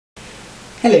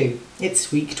Hello,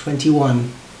 it's week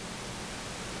 21.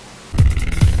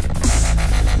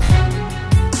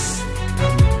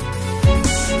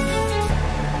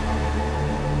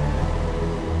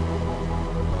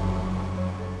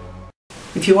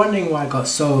 If you're wondering why I got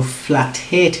so flat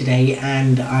hair today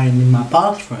and I'm in my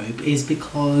bathrobe, is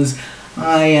because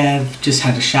I have just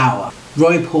had a shower.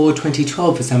 Roy Paul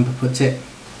 2012 as Amber puts it.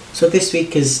 So this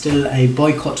week is still a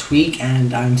boycott week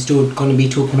and I'm still going to be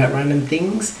talking about random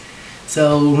things.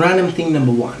 So random thing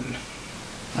number one.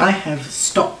 I have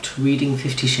stopped reading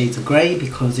 50 Shades of Grey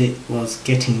because it was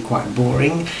getting quite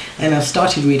boring, and I've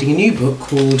started reading a new book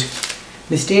called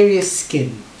Mysterious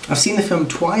Skin. I've seen the film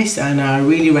twice and I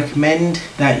really recommend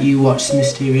that you watch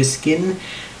Mysterious Skin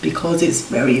because it's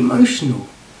very emotional.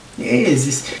 It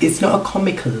is. It's not a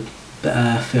comical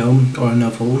film or a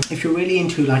novel. If you're really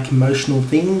into like emotional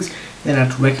things, then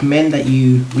I'd recommend that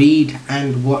you read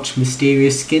and watch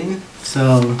Mysterious Skin.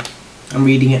 So I'm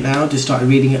reading it now, just started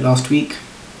reading it last week.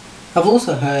 I've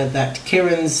also heard that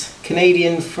Kiran's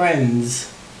Canadian friends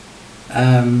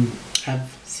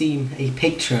have seen a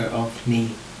picture of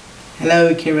me.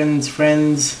 Hello Kiran's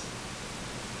friends.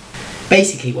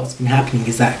 Basically what's been happening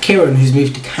is that Kiran, who's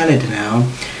moved to Canada now,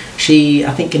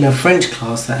 I think in a French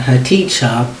class, that her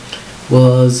teacher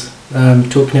was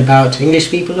talking about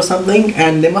English people or something,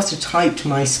 and they must have typed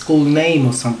my school name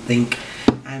or something,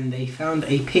 and they found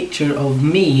a picture of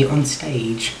me on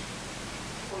stage.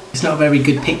 It's not a very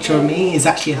good picture of me. It's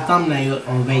actually a thumbnail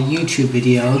of a YouTube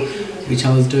video which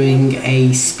I was doing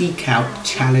a speak out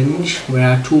challenge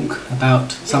where I talk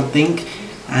about something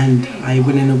and I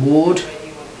win an award.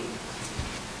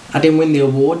 I didn't win the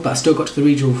award, but I still got to the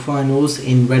regional finals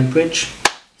in Redbridge,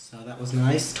 so that was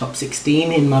nice. Top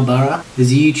 16 in my borough.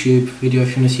 There's a YouTube video if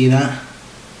you want to see that.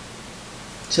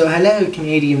 So hello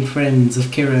Canadian friends of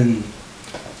Kiran.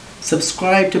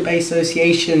 Subscribe to Bay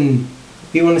Association.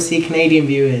 We want to see Canadian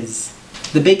viewers.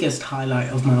 The biggest highlight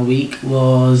of my week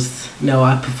was, me,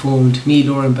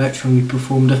 Laura and Bertram, we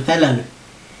performed Othello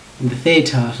in the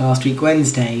theatre last week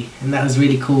Wednesday, and that was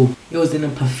really cool. It was in a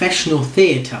professional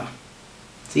theatre.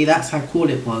 See, that's how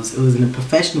cool it was. It was in a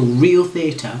professional, real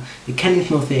theatre, the Kenneth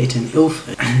Mill Theatre in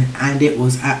Ilford, and it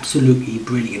was absolutely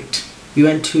brilliant. We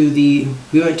went to the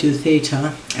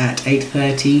theatre at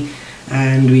 8:30.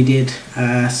 And we did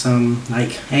some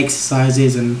like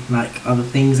exercises and like other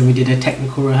things, and we did a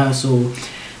technical rehearsal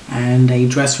and a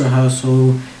dress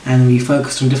rehearsal, and we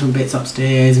focused on different bits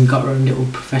upstairs and got our own little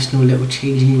professional little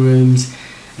changing rooms,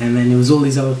 and then there was all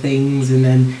these other things, and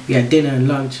then we had dinner and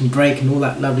lunch and break and all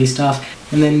that lovely stuff.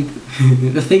 And then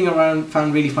the thing I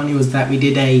found really funny was that we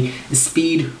did a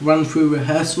speed run through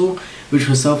rehearsal, which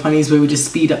was so funny, is where we just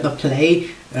speed up the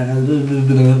play.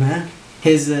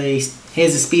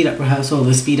 Here's a speed up rehearsal,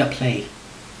 the speed up play.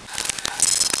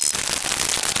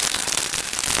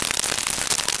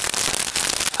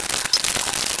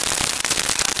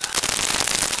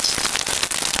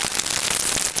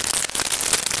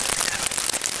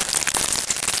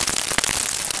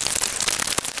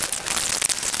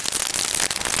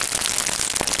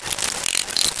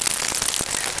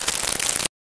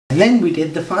 And then we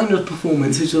did the final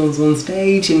performance, which was on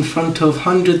stage in front of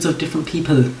hundreds of different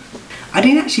people. I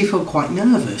didn't actually feel quite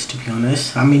nervous, to be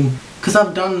honest. I mean, because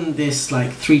I've done this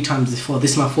like 3 times before.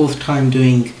 This is my 4th time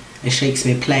doing a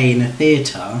Shakespeare play in a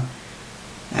theatre,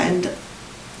 and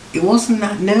it wasn't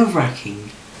that nerve-wracking.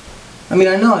 I mean,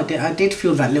 I know I did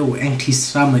feel that little empty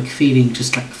stomach feeling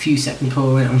just like a few seconds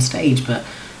before I went on stage, but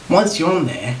once you're on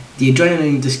there, the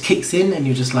adrenaline just kicks in and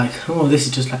you're just like, oh, this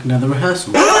is just like another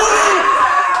rehearsal.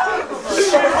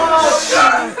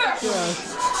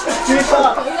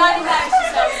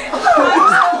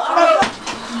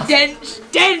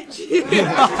 Dench! You hear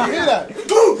that?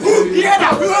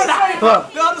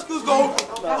 The other schools go,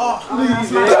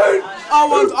 our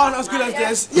ones aren't as good as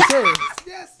this.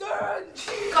 Yes!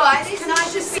 Guys, can I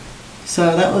just...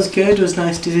 So that was good. It was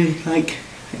nice to like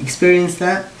experience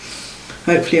that.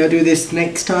 Hopefully I'll do this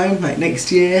next time, like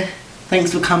next year.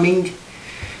 Thanks for coming,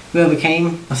 whoever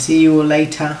came. I'll see you all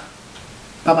later.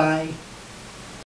 Bye bye.